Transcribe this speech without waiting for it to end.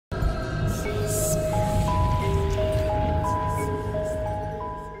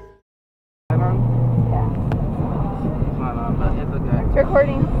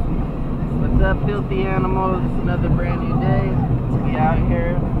recording. What's up, filthy animals? Another brand new day. We out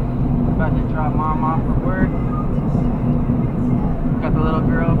here. About to drop mom off for work. Got the little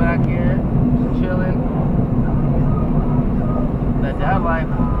girl back here, just chilling. That dad life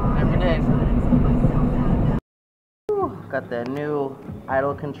every day. Got that new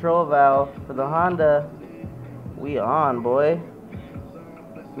idle control valve for the Honda. We on, boy.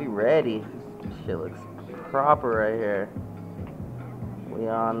 We ready. This shit looks proper right here. We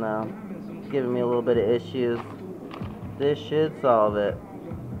on now. It's giving me a little bit of issues. This should solve it.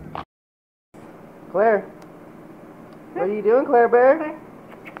 Claire. What are you doing, Claire Bear?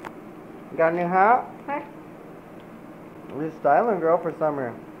 You got a new hat? We're styling, girl, for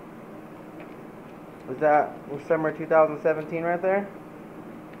summer. Was that summer 2017 right there?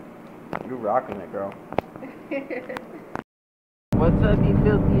 You're rocking it, girl. What's up, you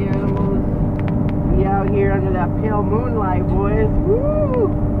filthy animals? We out here under that pale moonlight, boys. Woo!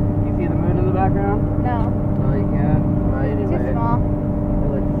 You see the moon in the background? No. No, you can't. Well, anyway, Too small. It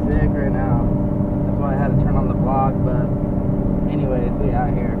looks sick right now. That's why I had to turn on the vlog, but anyways, we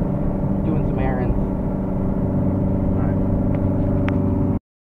out here doing some errands. Alright.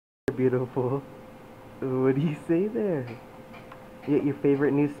 Beautiful. What do you say there? You got your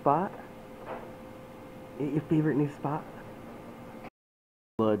favorite new spot? Your favorite new spot?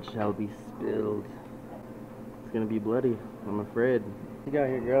 Blood shall be spilled. It's gonna be bloody, I'm afraid. You got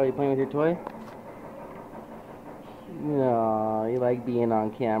here, girl. You playing with your toy? No, you like being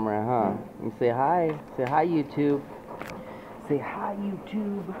on camera, huh? You say hi. Say hi, YouTube. Say hi,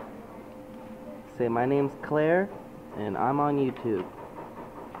 YouTube. Say my name's Claire, and I'm on YouTube.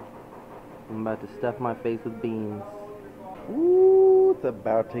 I'm about to stuff my face with beans. Ooh, it's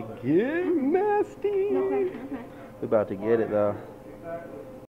about to get nasty. Okay. We're about to get it, though.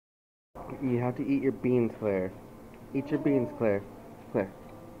 You have to eat your beans, Claire. Eat your beans, Claire. Claire,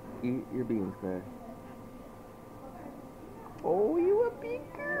 eat your beans, Claire. Oh, you a big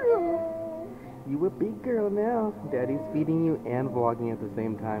girl. You a big girl now. Daddy's feeding you and vlogging at the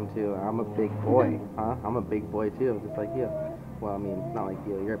same time, too. I'm a big boy, huh? I'm a big boy, too, just like you. Well, I mean, not like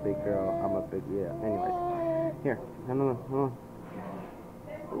you. You're a big girl. I'm a big, yeah. Anyways. Here. No.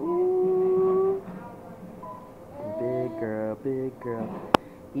 Ooh. Big girl, big girl.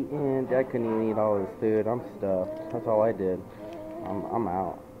 Eating. Dad couldn't even eat all his food. I'm stuffed. That's all I did. I'm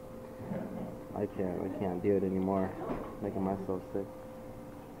out. I can't do it anymore. Making myself sick.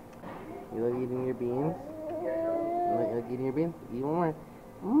 You like eating your beans? You like eating your beans? Eat one more.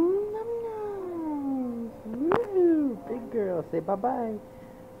 Woo! Big girl. Say bye-bye.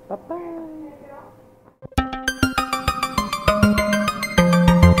 Bye-bye.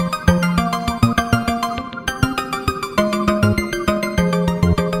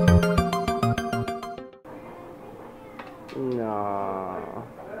 No.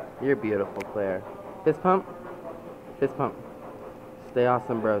 You're beautiful, Claire. Fist pump. Fist pump. Stay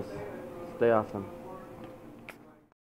awesome, bros. Stay awesome.